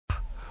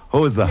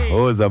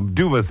hoza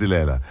mdu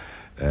basilela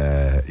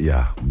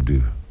yeah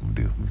mdu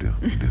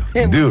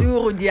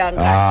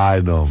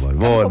I know man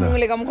bona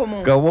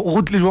ka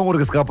go tle jwa gore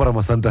ke ska para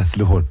masanta se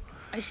le hona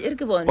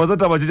wa tsa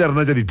taba tja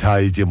rena tja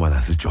dithai tje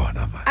mana se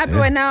tsona man a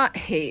bona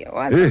hey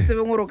wa se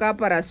tsebe gore ka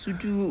para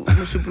sutu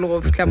moshupolo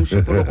go fitla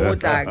moshupolo go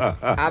tla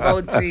a ba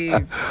o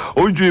tse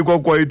o ntse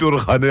kwa ito re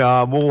gane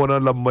a mo gona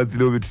la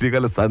mmatsile o betleka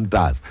le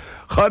santas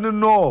gane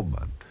no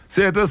man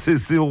Seta se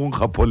go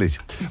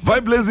nkgapoleša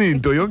vibe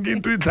lezinto yonke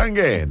into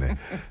itlhangene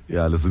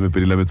ya le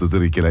semepedi la metsotso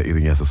re ikela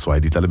iring ya seswai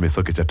ditla le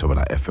meso ke tša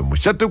thobela FM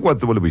mošate kwa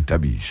tsebo le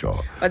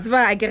boithabišo wa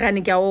tseba a ke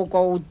gane ke go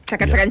kwa o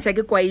tlhakatlhakantšha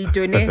ke kwa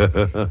itone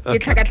ke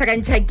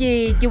tlhakatlhakantšha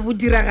ke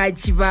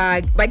bodiragatši ba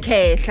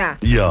khehla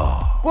ya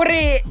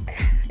kore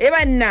e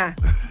banna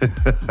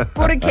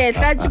kore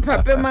khehla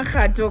Chepape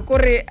Makgato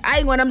kore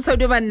ai ngwana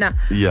msaudi banna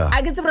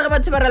a ke tsebra ga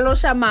batho ba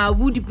raloša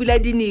mabu dipula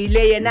di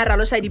nile yena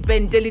raloša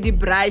dipente le di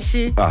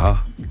brush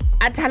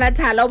a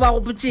thala o ba go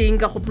botseng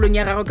ka gopolong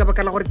ya gago ka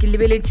baka la gore ke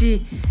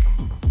lebeletše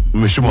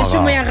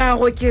mešomo ya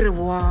gago ke re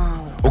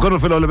wow o ka no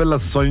fela o lebelela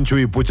seswantšho o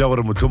ipotša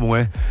gore motlho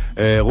mongwe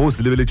go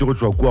se lebeletše go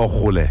tšwa kua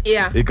gole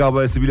e ka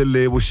ba se bile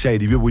le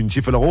bošaedi bjo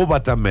bontši fela go o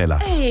batamela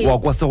wa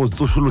kwa se go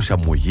tsošološa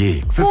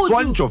moyeng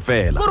seswantšho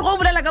fela kore go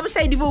bolela ka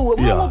bošaedi boo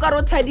mo ka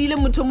ro thadile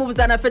motho mo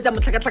botsana fetša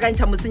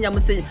motlhakatlhakantšha mosenya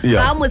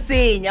ga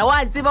mosenya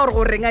wa tseba gore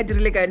go reng a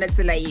dirile ka yona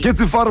tsela eng ke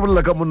tsefa re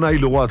bolela ka monna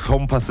ile go a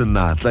tlhompha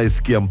senatla e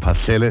se ke ya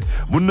mphatlhele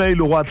monna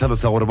ile go a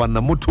tlhalosa gore banna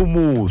motho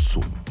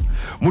moso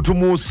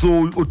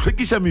o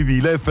tlhwekiša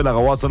mebila e fela ga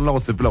wa swanela go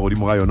sepela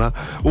godimo ga yona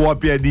o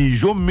apea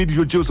dijo mme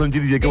dijo tšeo swantše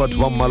dije ke batho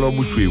ba mmala wa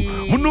mošweu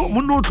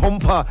monna o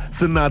tlhompha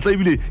senatla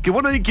ebile ke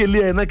bona ike le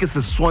yena ke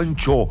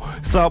seswantšho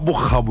sa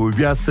bokgabo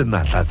bja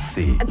senatla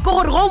se ke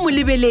gore go mo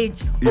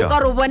lebeletše o ka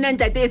re o bona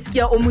ntate e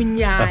sekia o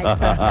monnyane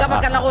ka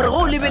baka la gore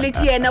go o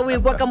lebeletše yena o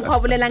ekwa ka mokgwa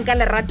bolelang ka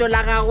lerato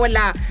la gago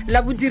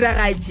la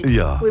bodiragatši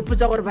o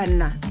ipotsa gore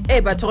banna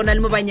batho go na le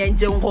mo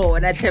banyantšeng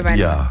gona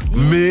tlhebana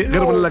mme ge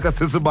re bolela ka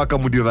se sebaka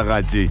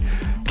modiragatši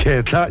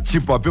Kehla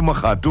Chepape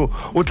Makgato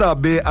o tla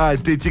be a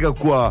tetše ka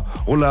kua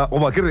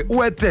goba ke re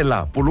o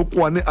etela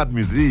Polokwane Art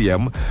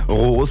Museum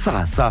go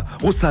sasa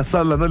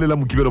lana le la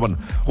mokibelo bana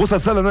go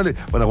sasa lana le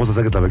bana go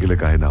sasa ke tla be ke le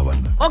kae na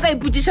bana o ka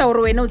ipotšiša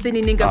gore wena o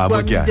tseneneng ka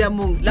kua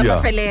museumong la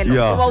mafelelo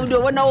goba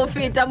o bona o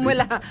feta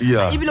mola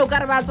ebile o ka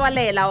re ba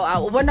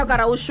tswalela o bona ka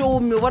ra o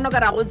šome o bona ka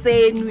ra go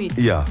tsenwe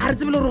a re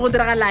tsebile gore go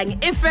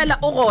diragalang e fela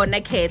o gona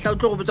Kehla o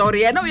tlo go botsa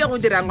gore yena o ya go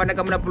dirang gona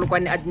ka mona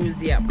Polokwane Art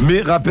Museum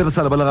mme gape re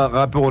sa lebalega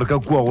gape gore ka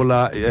kua go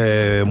la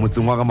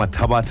motseng wa ga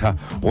mathabatha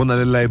go na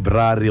le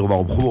library goba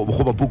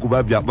go ba puku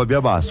ba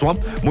bja baswa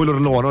mo ile re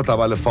le gona o tla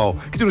ba lefao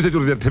ke tšeno tše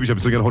re di thabiša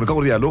besong yana gore ka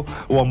gore yalo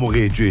o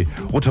amogetšwe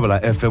go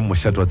thobela FM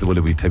mošate wa tsebo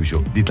le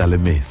boithabišo di tla le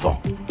meso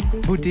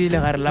butile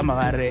gare la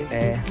magare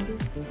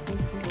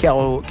ke a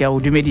go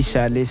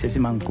dumediša le se se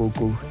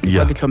mankoko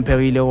ke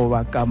tlhomphegile go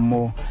ba ka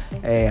mo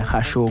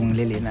gašong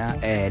le lena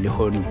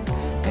lehono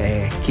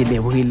ke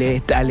lebogile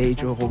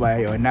taletšo go ba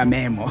yona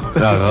memo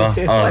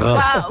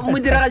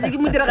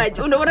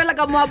modiragatši o ne bonela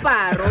ka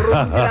moaparo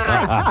gore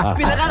modiragatši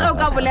pele ga ge o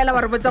ka bolela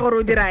ba re botsa gore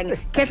o dirang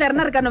Kehla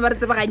rena re ka no ba re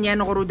tseba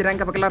ganyane gore o dirang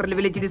ka bakela re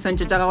lebeletše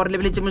diswantšho tša gago re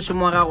lebeletše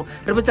mošomo wa gago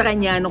re botsa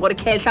ganyane gore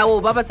Kehla o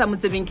ba sa mo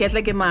tsebeng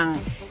Kehla ke mang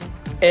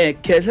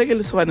Kehla ke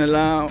lesogane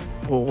la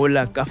go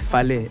gola ka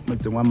fale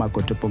motseng wa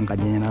Makotopong ka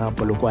nyana ga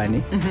Polokwane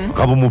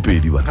ga bo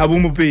mopedi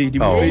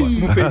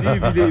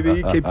ebile e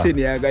be captain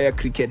ya ka ya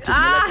cricket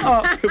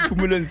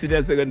Phumulong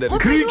Senior Secondary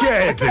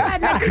cricket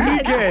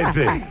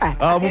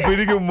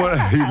mopedi ke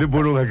le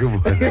bolonga ke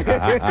mo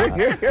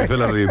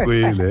fela re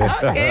kwele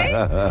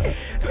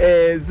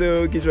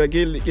so ke tswa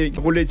ke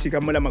goletše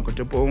ka mola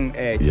Makotopong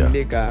ke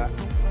ile ka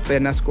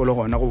tsena sekolo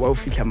gona go ba o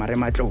fihla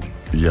marematlong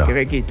ke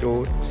ge ke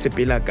tlo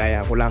sepela ka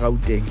ya go la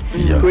Gauteng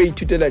go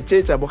ithutela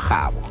tše tša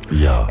bogabo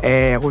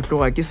go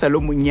tloga ke sa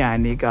lo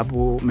monnyane ka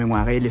bo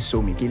mengwaga e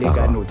lesome ke ile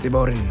ka no tseba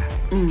gore nna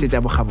tše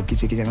tša bogabo ke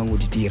tše ke jang go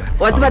di dira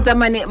wa tseba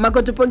tamane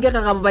Makotopong ke ga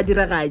gabo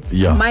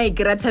badiragatši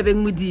Mike ra Thabeng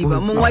Modiba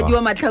mongwadi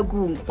wa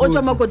Matlhakong o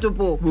tswa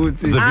Makotopong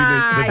the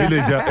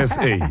villager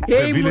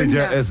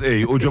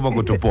SA o tswa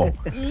Makotopong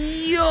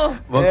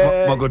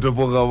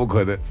Makotopong ga bo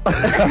khone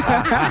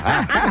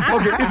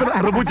okay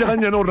re botša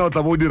ganyane gore na o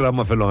tla bo o dira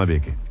mafelong a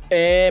beke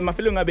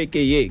mafelong a beke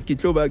ye ke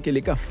tlo ba ke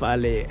le ka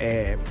fale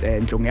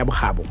ntlong ya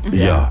bogabo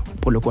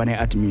Polokwane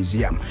Art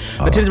Museum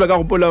batho ba ka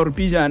gopola gore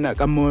pijana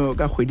ka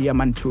kgwedi ya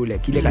Manthule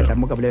ke ile ka tla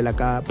mo ka bolela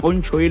ka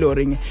pontsho e le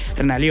goreng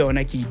re na le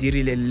yona ke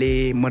dirile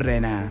le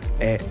morena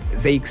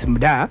Zakes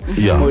Mda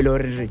mo ile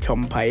gore re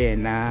tlhompha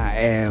yena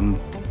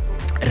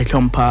re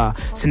tlhompha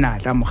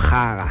senatla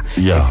mogaga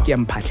se ke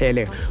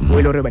mphatlhele mo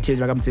ile gore batho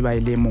ba ka mtseba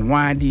ile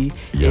mongwadi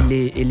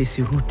ele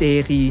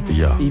serutegi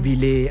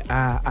ebile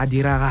a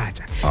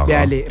diragatša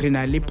bjale re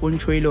na le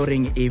pontsho ile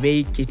goreng e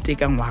be ke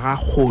teka ngwaga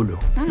kgolo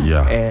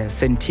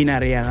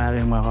centenary ya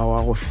gage ngwaga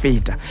wa go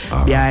feta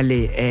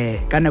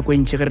bjale ka nako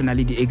ntši ge re na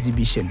le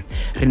di-exhibition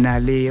re na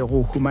le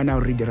go humana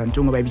gore re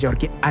dirantong ba e bitša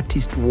gore ke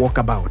artist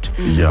walkabout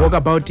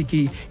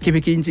ke be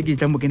ke ntši ke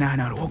tla mo ke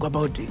nagana gore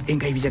walkabout e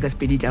nka e bitša ka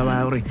sepedi tla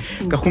ba gore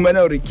ka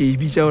humana gore gore ke e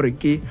bitsa gore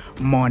ke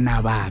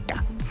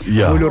monabaka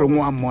Yeah. o le gore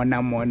wa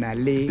mona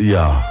le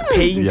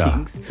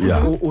paintings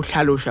o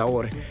tlhaloša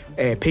gore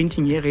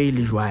painting ye ge e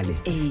le jwale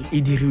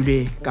e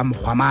dirilwe ka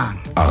mokgwamang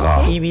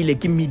ebile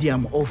ke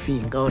medium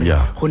ofeng ka gore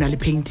go na le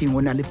painting go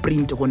na le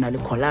print go na le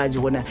collage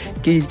go na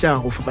ke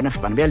tša go fapana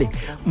bjale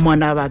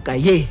monabaka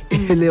ye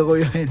e le go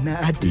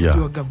yona artist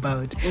talk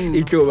about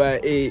e tlo ba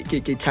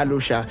ke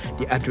tlhaloša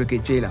di-artwork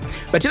tsela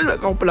but le ka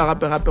gopola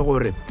gape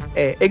gore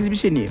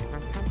exhibition ye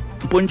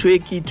pontsho e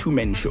ke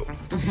two-man show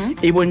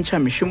e bontšha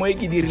mešomo e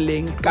ke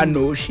dirileng ka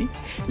noši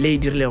le e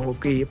dirilego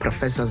ke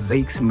Professor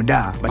Zakes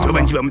Muda batho ba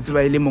bantši ba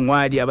motseba e le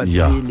mongwadi a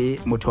batsebe le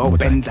motho wa go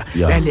penta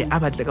bjale a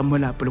batle ka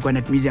mola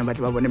Polokwane Museum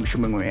batle ba bone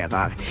mešomo engwe ya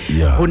gage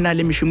go na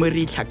le mešomo e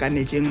re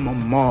itlhakanetseng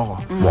mommogo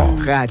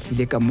ge a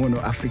tlile ka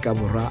mono Afrika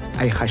Borwa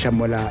a ikgaša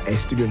mola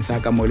studiong sa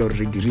ka mo e le gore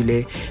re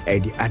dirile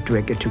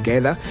di-artwork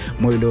together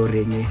mo e le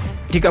goreng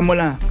di ka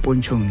mola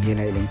pontšhong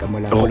yena e leng ka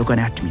mola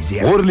Polokwane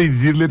Museum gore le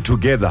dirile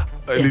together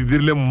le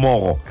dirile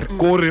mmogo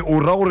kore o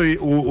ra gore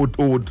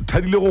o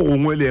thadile go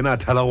gongwe le yena a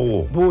thala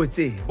go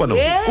botse bona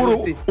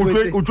gore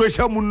o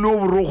tšweša monno o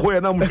borogo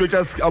yena a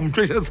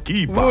motšweša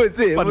skipa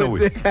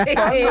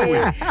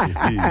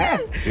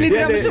le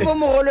dira mošomo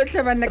mogolo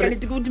tlhe banna ka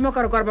nete ke godimo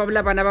ka re kwa re ba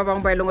bola bana ba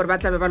bangwe ba e leng gore ba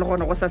tlabe ba le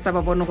gone go sasa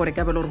ba bone gore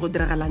ka bele gore go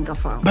diragalang ka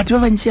fao batho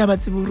ba bantši a ba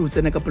tsebe gore o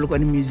tsena ka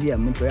Polokwane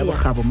Museum ntlo ya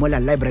bogabo mola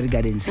Library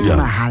Gardens ke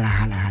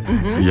mahala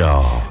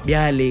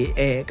bjale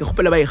ke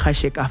gopela ba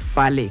ikgaše ka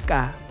fale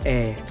ka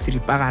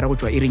seripagare go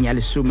tswa ireng ya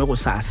lesome go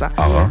sasa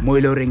mo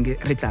e le goreng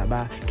re tla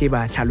ba ke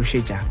ba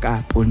tlhalošetša ka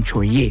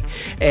pontšho ye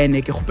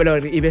ene ke gopela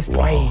gore e be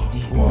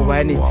setlwaedi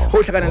gobane go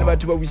tlhakana le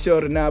batho ba buša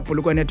gore na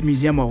Polokwane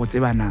Museum wa go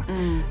tsebana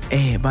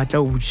ba tla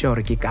o buša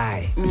gore ke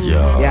kae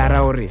ya ra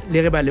gore le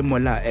ge ba le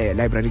mola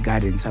Library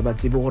Gardens a ba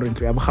tsebe gore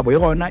ntlo ya bogabo e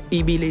gona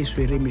ebile e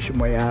swere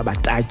mešomo ya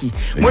bataki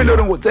mo e le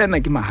goreng go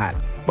tsena ke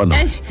mahala bana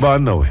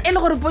we e le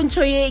gore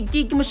pontšho ye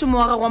ke mošomo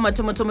wa gago wa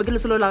mathomothomo ke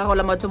lesolo la gago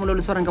la mathomo le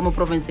le tshwarang ka mo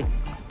provinceng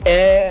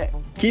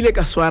ke ile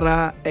ka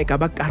swara ka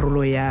ba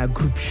karolo ya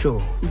group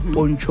show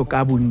pontšho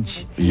ka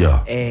bontši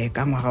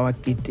ka ngwaga wa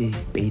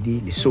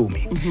 2010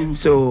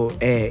 so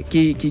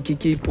ke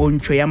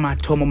pontšho ya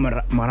mathomo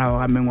morago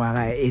ga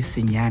mengwaga e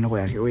senyane go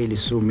ya go e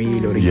lesome e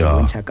le gore ke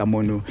bontšha ka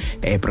mono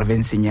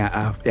provinceng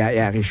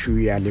ya gešo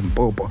ya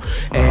Limpopo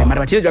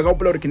mara batšhile jwa ka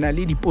gopola gore ke na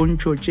le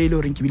dipontšho tše e le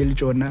goreng ke bile le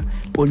tšona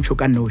pontšho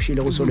ka noši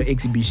le go solo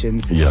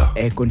exhibitions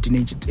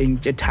continenteng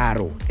tše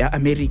tharo ya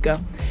America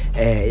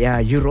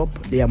ya Europe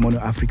le ya mono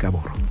Afrika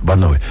Borwa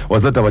bana we wa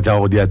tsa taba tša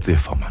gago di a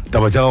tsefa man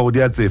taba tša gago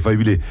di a tsefa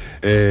ebile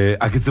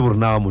a ke tsebe gore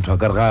na motho a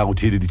ka re ga go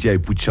theeleditše a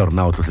ipotšiša gore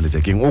na o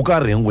tlhotlheletša keng o ka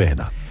reng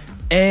wena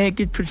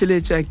ke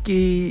tlhotlheletša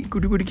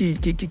kudu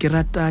ke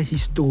rata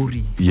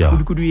history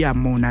kudu ya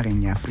mo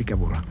nageng ya Afrika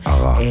Borwa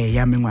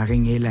ya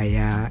mengwageng ela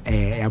ya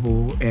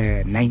bo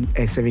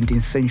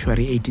 17th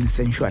century 18th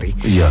century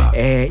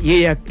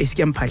ye ya e se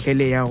ke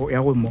mphahlele ya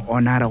go mo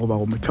honora go ba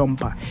go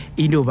motlhompha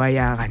e no ba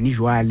ya gane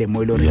jwale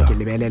mo ile re ke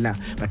lebelela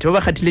batho ba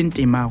ba kgathileng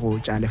tema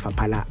go tša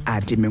lefapha la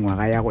art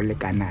mengwaga ya go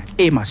lekana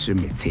e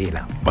 10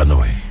 bana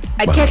we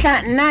a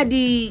Kehla nna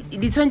di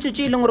tshwantšho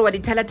tše e leng gore wa di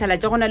thalathala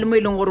tša gona le mo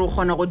e leng gore o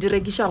kgona go di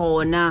rekiša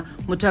gona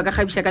motho a ka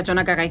kgabiša ka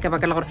tsona ka gae ka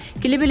baka la gore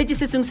ke lebeletše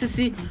se sengwe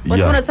se wa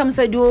se bona sa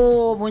mosadi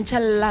o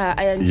bontšhalela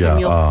a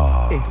yantšeng yo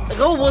ge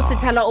o bo se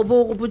thala o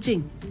bo o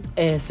gopotšeng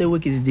seo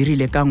ke se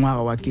dirile ka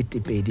ngwaga wa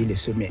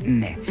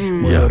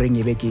 2014 mo goreng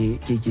e be ke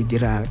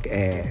dira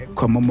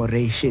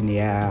commemoration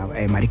ya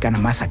Marikana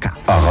massacre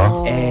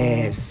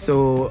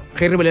so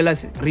ge re bolela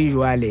re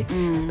jwale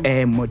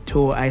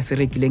motho a se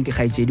rekileng ke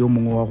kgaitsedi o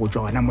mongwe wa go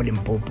tswa gona mo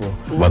Limpopo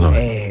o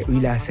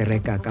ile a se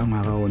reka ka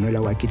ngwaga o nola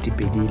wa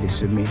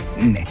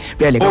 2014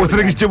 bjale o se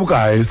rekisitše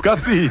bokae se ka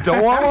feta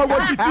wa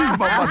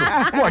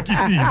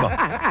kitima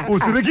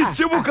o se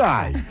rekisitše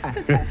bokae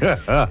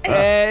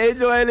e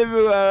tloa le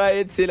mengwaga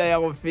e tshela ya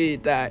go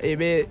feta e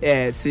be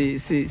se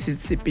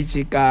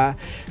pitše ka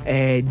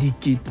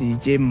dikete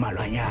tše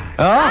mmalwanyana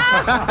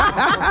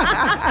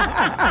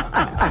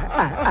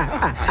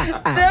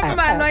tše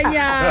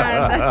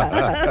mmalwanyana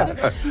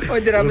o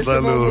dira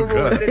mošomo o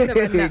botse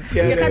banna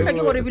ke kgatlhwa ke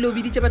gore ebile o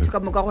biditše batho ka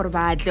moka gore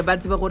batle ba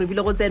tsebe gore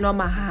ebile go tsenwa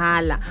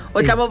mahala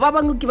o tla ba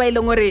bangwe ke ba e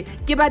leng gore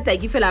ke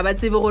bataki fela ba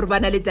tsebe gore ba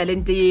na le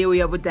talente eo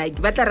ya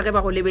botaki ba tla re ge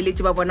ba go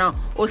lebeletše ba bona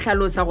o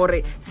hlalosa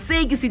gore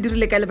se ke se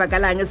dirile ka lebaka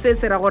lang se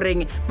ra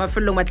goreng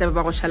mafelelong ba tlabe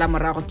ba go šala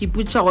morago ke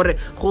putša gore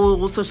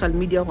go social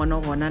media gona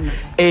na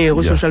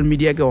go social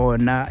media ke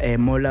gona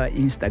mola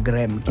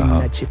Instagram ke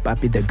nna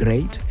Chepape the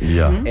Great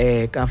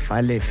ka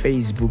fale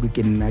Facebook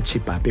ke nna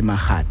Chepape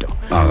Makgato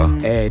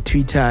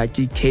Twitter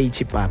ke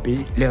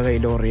Chepape le ge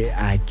ile gore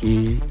a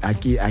ke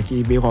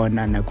be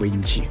gona nako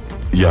ntši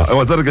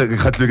wa tsare ke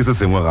kgatlhile ke se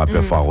sengwe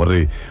gape fa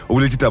gore o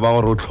boletše taba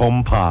gore o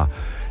tlhompha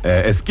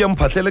es ke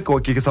mphatlele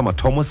ke sa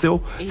mathomo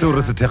seo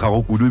re se thega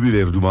go kudu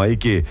bile re duma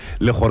ke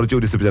le gore tšeo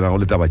di sepelana go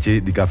le taba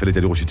tše di ka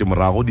feletša di go šitše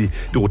morago di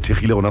go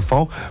thegile gona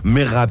fao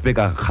mme gape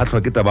ka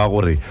kgatlhwa ke taba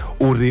gore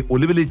o re o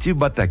lebeletše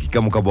bataki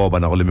ka moka bao ba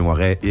nago le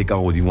mengwaga e ka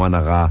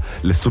godingwana ga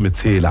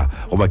lesometshela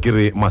goba ke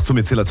re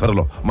masometshela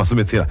tshwarelo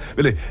masometshela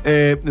bele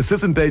se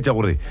se ntaetša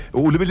gore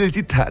o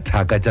lebeletše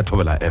thaka tša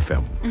Thobela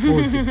FM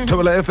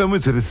Thobela FM e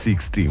tshwere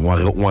 60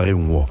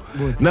 ngwageng wo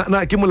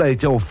na ke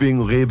molaetša o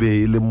feng ge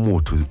be le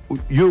motho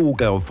yo o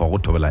ka fa go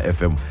Thobela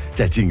FM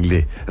tšatšing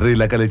le re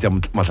lakaletša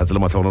mahlatse le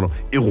matlhogonolo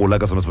e gola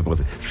ka sona sepepego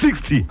se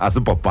 60 a se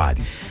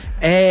papadi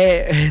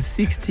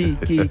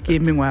 60 ke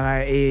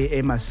mengwaga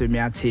e masome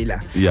a tshela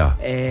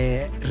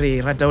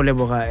re rata o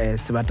leboga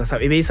sebata sa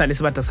ebe isa le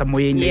sebata sa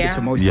moyeng le ke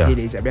thoma o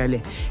stheletša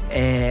bjale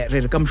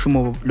re ka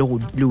mošomo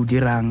le o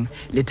dirang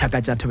le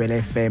thaka tša Thobela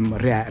FM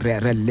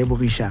re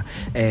lebogiša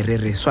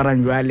re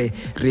swarang jwale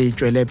re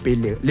tšwele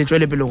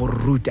pele go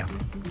ruta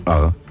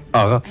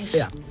aga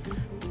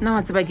na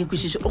wa tseba ke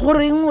kwešišo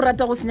gore eng o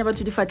rata go senya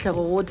batho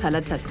difatlhego go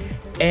thala-thala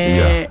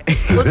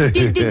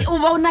o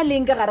ba o na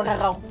leng ka gare ga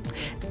gago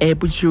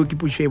potšeo ke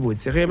potšeo e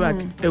botse ge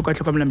batho e o ka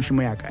tlhokomela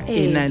mošomo yaka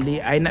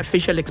a ena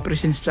facial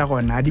expressions tša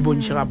gona a di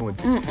bontšhe ga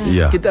botse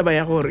ke taba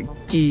ya gore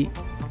ke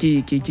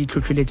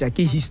tlhotlholetša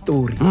ke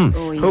history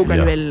ge o ka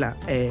lebelela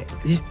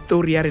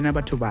history ya rena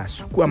batho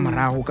baso kua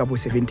morago ka bo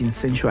 17th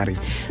century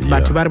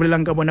batho ba re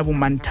bolelang ka bona bo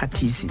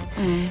Motaki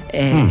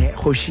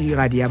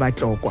kgošigadi ya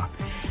batlokwa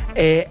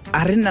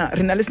a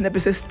rena le senepe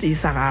se se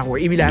sa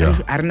gagwe ebile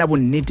a rena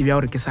bonnete bja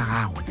gore ke sa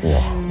gagwe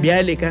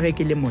bjale ka ge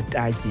ke le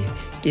Motaki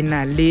ke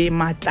na le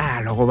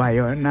matlalo goba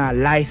yona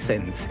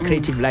license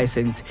creative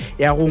license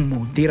ya go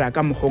mo dira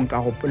ka mogong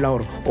ka gopola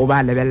gore o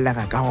ba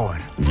lebellega ka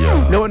gona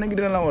le gona ke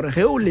direla gore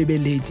ge o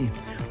lebeletše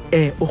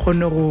o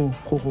kgone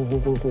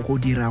go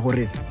dira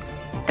gore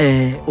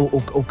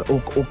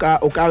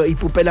o ka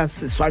ipopela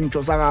seswantšho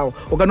sa gago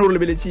o ka no re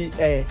lebeletše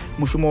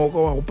mošomo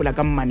wa gopola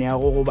ka mmane ya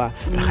go goba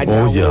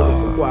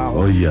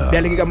regadiago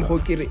bjale ke ka mokgo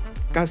ke re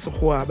ka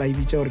sekgowa ba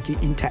ebitša gore ke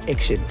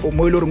interaction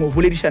mo e le goreng o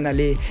boledišana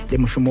le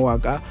mošomo wa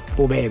ka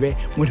bobebe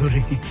mo e le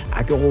goreng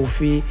a ke go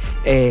fe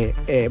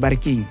ba re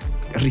keng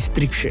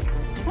restriction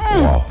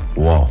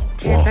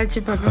Kehla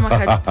Chepape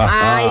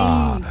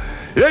Makgato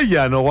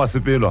no go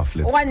sepelwa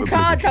fle wa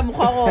ntlhatlha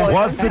mokgwa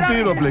wa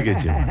sepelwa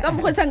pleketse ka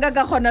mokgwesang ka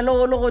kgona le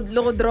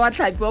go draw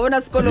tlhapi wa bona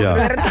sekolo go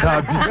re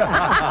tlhapi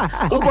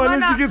o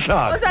bona ke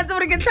tlhapi o sa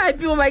tsore ke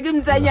tlhapi o ba ke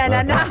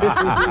mtsanyana na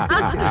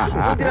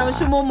o dira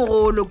mošomo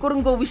mogolo ko reng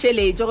go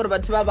bušeletse gore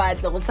batho ba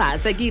batle go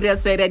sasa ke ira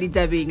swere ya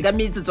ditabeng ka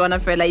metsi tswana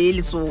fela ye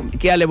lesome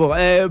ke a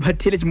leboga ba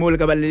theletše mo le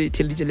ka ba le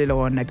theletše le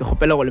gona ke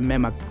gopela go le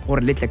mema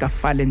gore le tle ka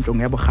fa le ntlong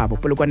ya bogabo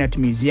Polokwane at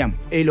museum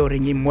e le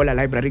goreng e mola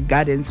library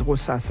gardens go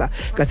sasa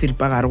ka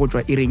seripagare go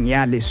tswa iring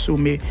ya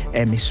lesome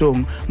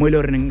mesong mo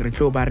ile re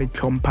tlo ba re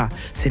tlhompha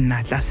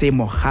senatla se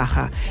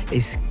mogaga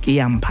ke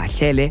ya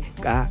mphahlele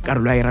ka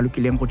karolo ya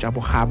ralukileng go tša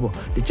bogabo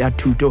le tša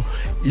thuto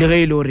le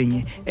ge ile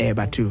reng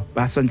batho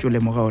ba swantšo le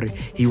moga gore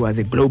he was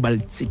a global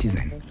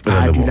citizen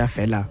a dula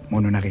fela mo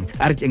nonageng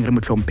a re keng re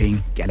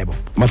motlhompheng ke a lebo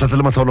mahlatse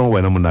le matlhaolong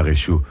wena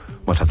monagesho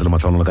mahlatse le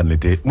matlhaolong ka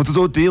nnete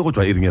motsotso o tee go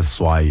tšwa iring ya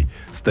seswai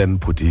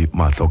Stan Phuti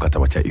mahlo ka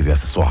taba tša iri ya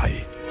seswai